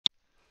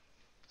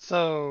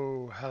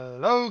So,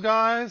 hello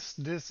guys,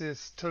 this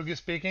is Togi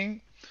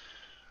speaking,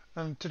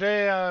 and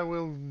today I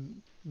will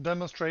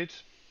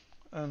demonstrate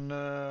and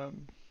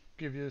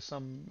give you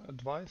some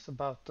advice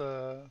about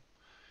the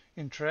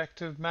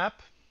interactive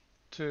map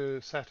to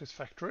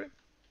Satisfactory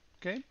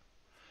game,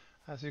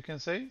 as you can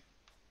see.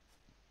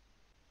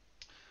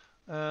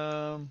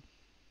 Um,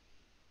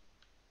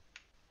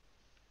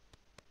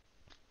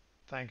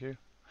 Thank you.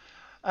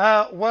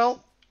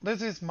 Well,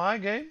 this is my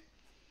game.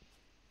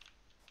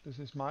 This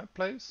is my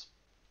place.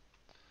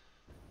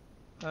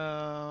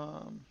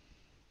 Um,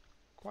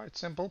 Quite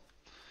simple.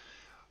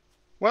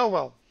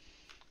 Well,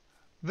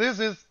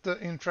 this is the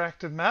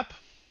interactive map,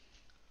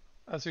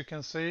 as you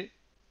can see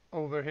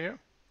over here.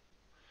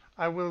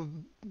 I will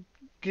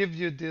give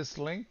you this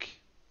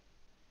link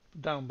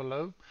down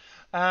below.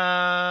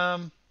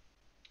 And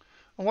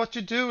what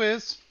you do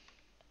is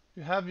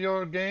you have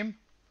your game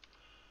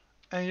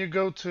and you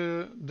go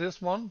to this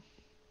one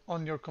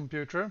on your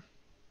computer,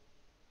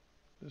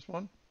 this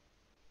one,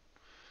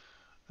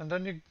 and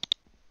then you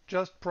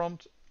just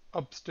prompt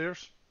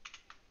upstairs.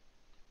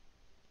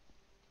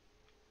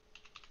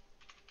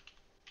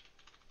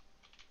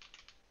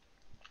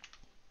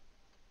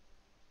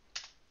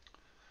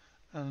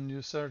 And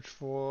you search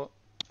for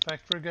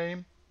factory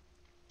game,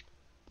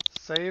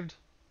 saved,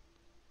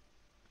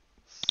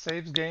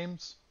 saves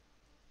games,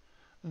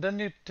 and then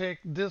you take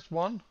this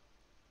one,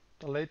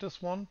 the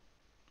latest one,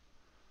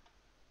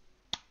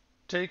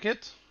 take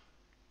it,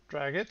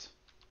 drag it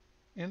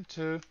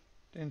into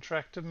the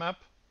interactive map,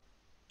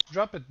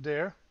 drop it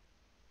there,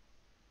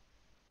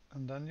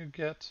 and then you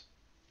get,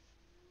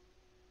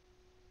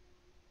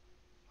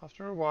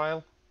 after a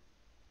while,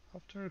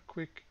 after a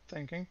quick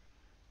thinking,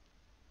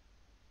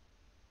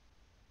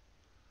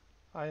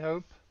 I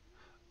hope,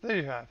 there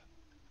you have.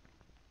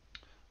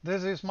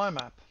 This is my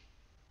map.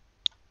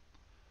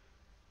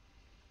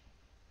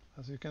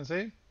 As you can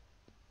see,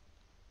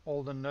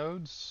 all the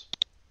nodes,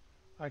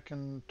 I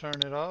can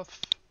turn it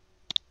off,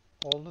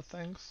 all the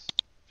things,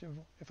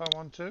 if I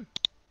want to.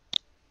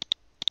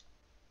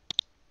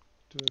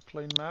 Do a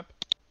clean map,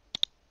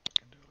 I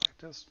can do it like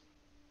this.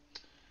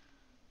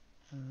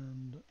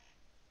 And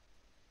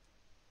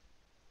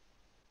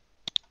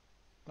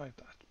like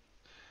that.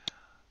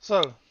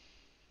 So,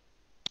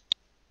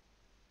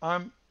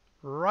 I'm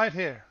right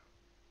here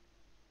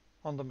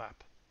on the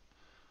map.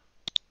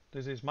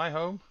 This is my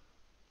home.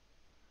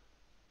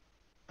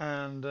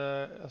 And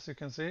as you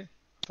can see,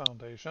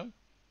 foundation.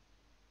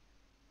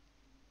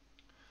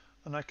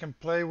 And I can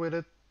play with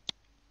it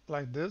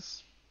like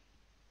this.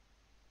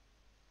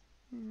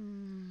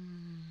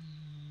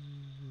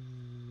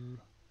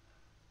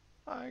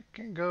 I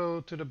can go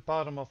to the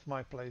bottom of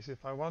my place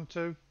if I want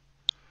to,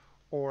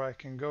 or I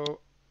can go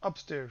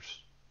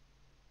upstairs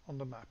on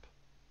the map.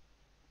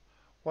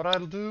 What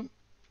I'll do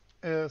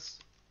is,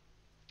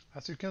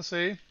 as you can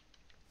see,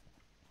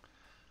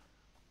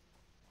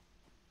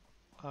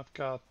 I've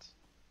got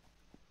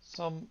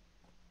some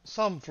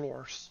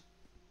floors.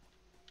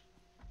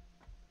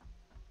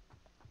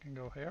 I can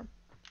go here,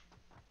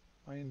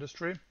 my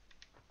industry,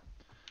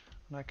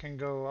 and I can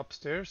go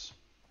upstairs.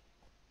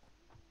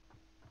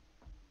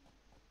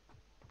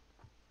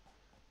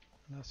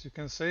 And as you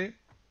can see,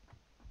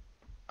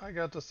 I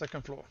got the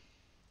second floor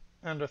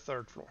and the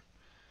third floor.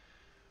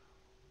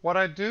 What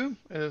I do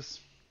is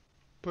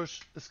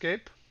push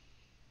escape,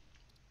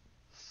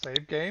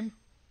 save game.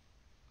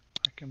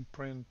 I can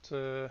print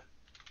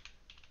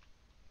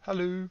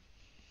hello,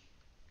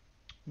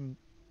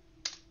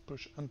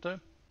 push enter,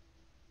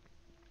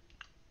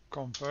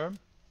 confirm.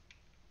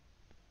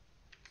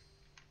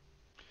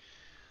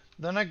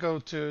 Then I go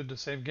to the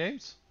save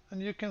games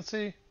and you can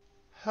see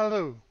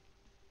hello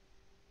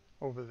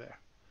over there.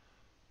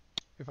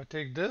 If I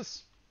take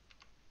this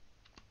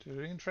to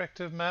the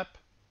interactive map,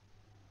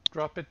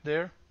 drop it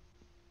there,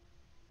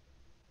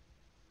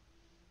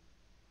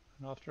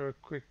 and after a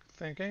quick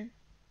thinking,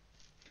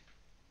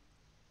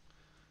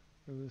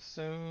 you will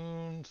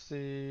soon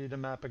see the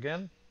map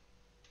again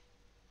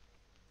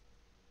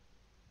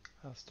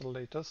as the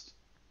latest.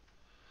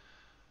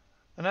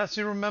 And as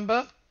you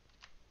remember,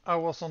 I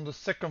was on the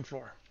second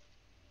floor.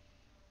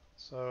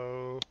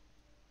 So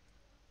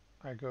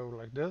I go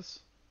like this.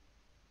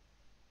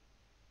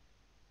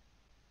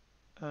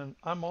 And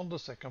I'm on the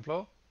second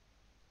floor,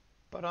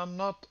 but I'm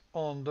not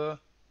on the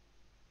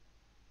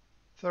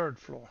third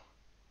floor.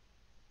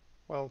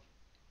 Well,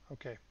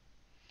 okay.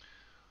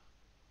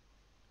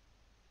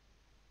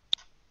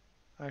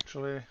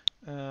 Actually,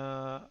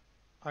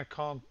 I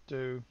can't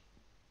do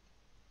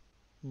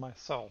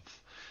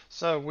myself.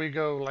 So we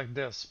go like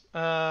this.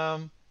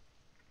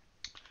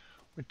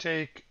 We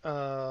take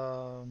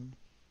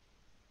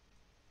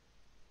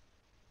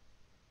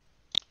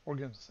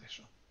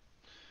organization,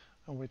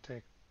 and we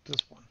take this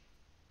one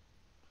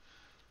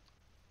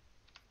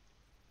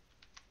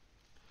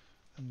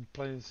and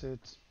place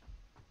it.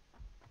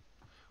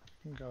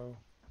 We can go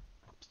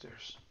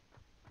upstairs.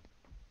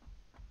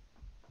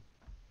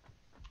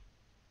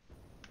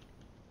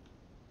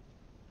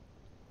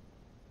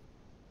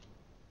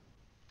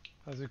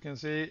 As you can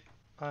see,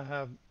 I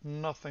have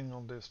nothing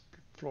on this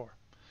floor.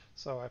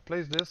 So I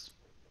place this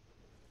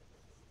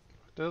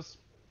like this,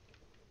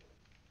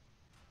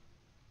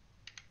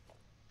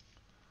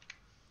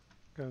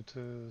 go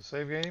to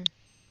save game,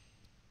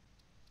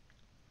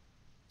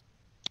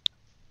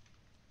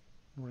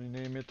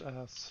 rename it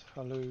as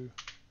hello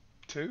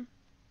 2.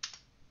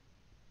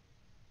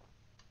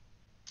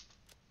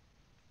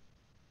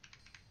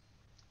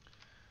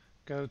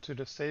 Go to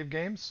the save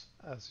games,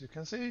 as you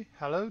can see,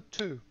 hello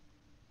 2.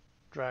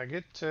 Drag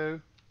it to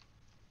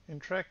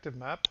interactive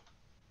map.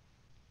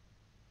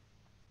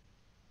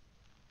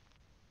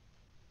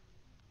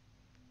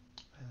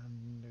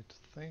 And it's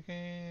thinking,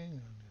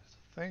 and it's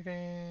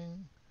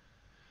thinking.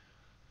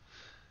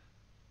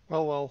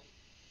 Well,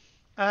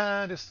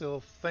 and it's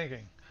still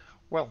thinking.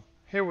 Well,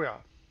 here we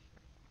are.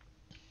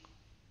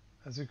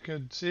 As you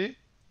could see,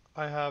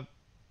 I have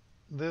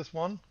this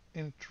one,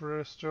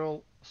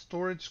 industrial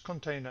storage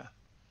container,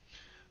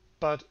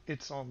 but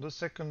it's on the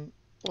second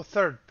or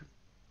third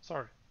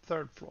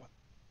floor.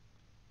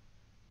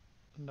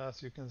 And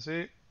as you can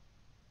see,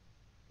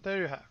 there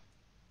you have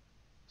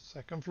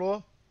second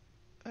floor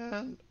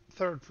and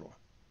third floor.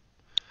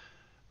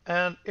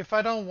 And if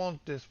I don't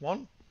want this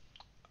one,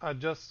 I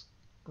just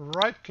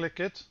right click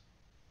it,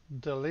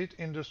 delete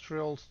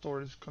industrial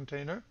storage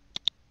container,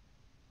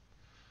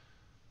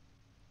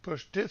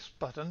 push this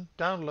button,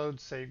 download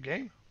save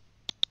game,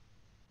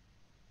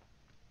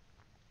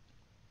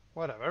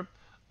 whatever.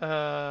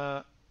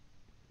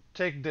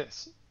 Take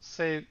this,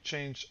 save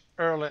change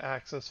early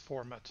access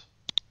format.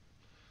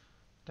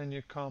 Then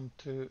you come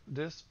to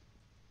this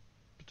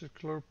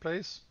particular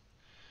place.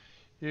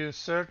 You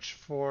search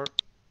for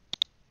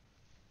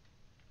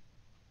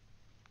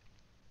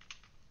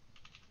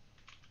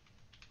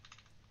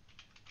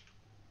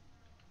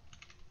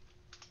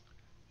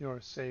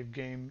your save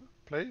game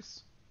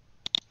place,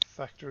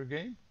 factory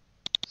game,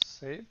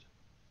 saved,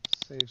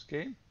 saves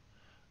game,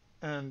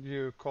 and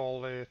you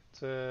call it,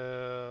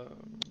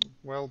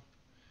 well,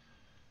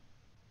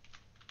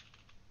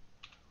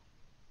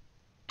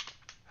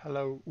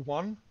 hello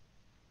 1.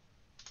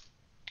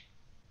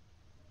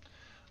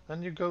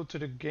 Then you go to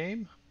the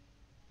game,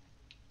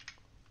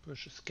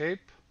 push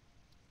escape,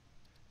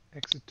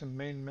 exit to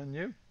main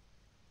menu,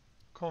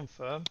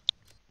 confirm,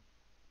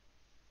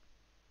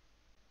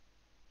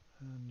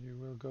 and you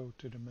will go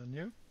to the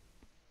menu.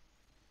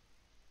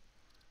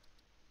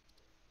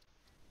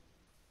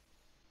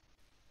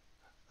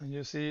 And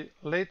you see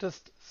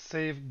latest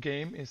save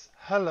game is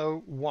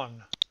hello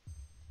 1.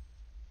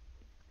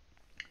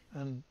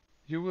 And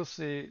you will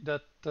see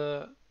that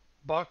the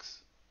box,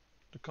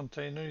 the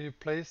container you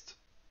placed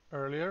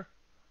earlier,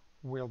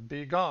 will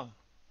be gone,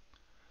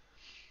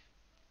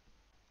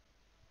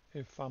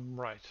 if I'm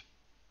right.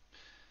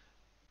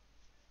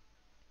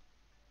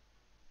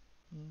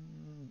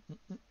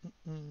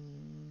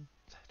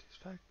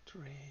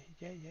 Satisfactory,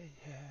 yeah.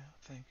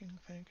 Thinking,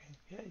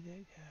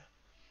 yeah.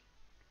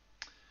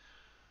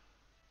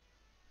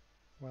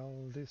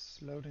 Well, this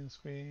loading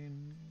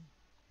screen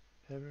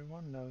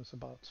everyone knows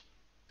about.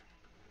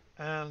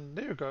 And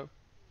there you go.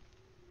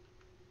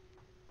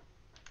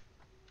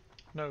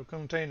 No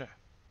container.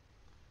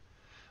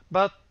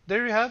 But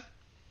there you have.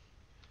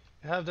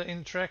 You have the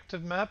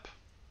interactive map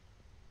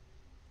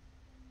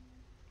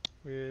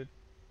with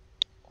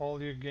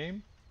all your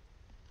game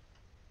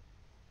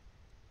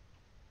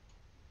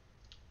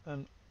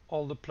and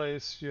all the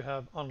places you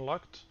have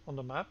unlocked on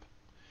the map.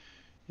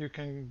 You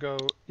can go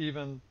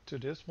even to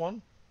this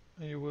one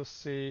and you will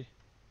see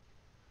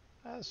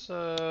as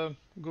a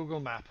Google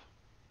map.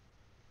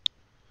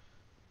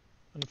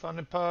 And the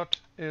funny part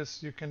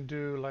is you can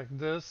do like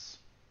this.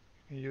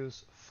 You can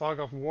use fog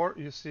of war.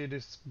 You see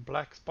these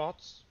black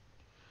spots.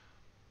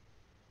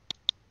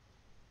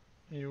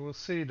 You will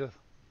see the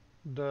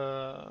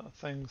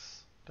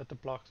things that the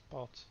black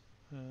spots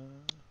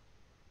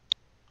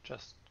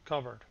just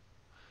covered.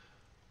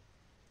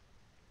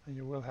 And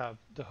you will have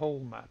the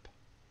whole map.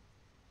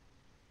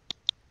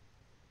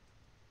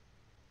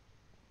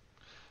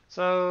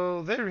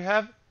 So there you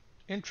have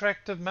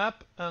interactive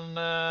map, and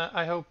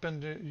I hope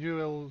you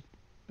will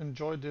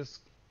enjoy this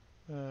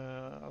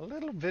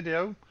little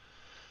video.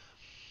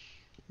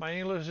 My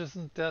English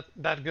isn't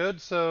that good,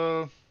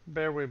 so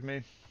bear with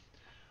me.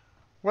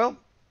 Well,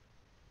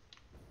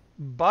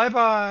 bye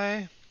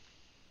bye.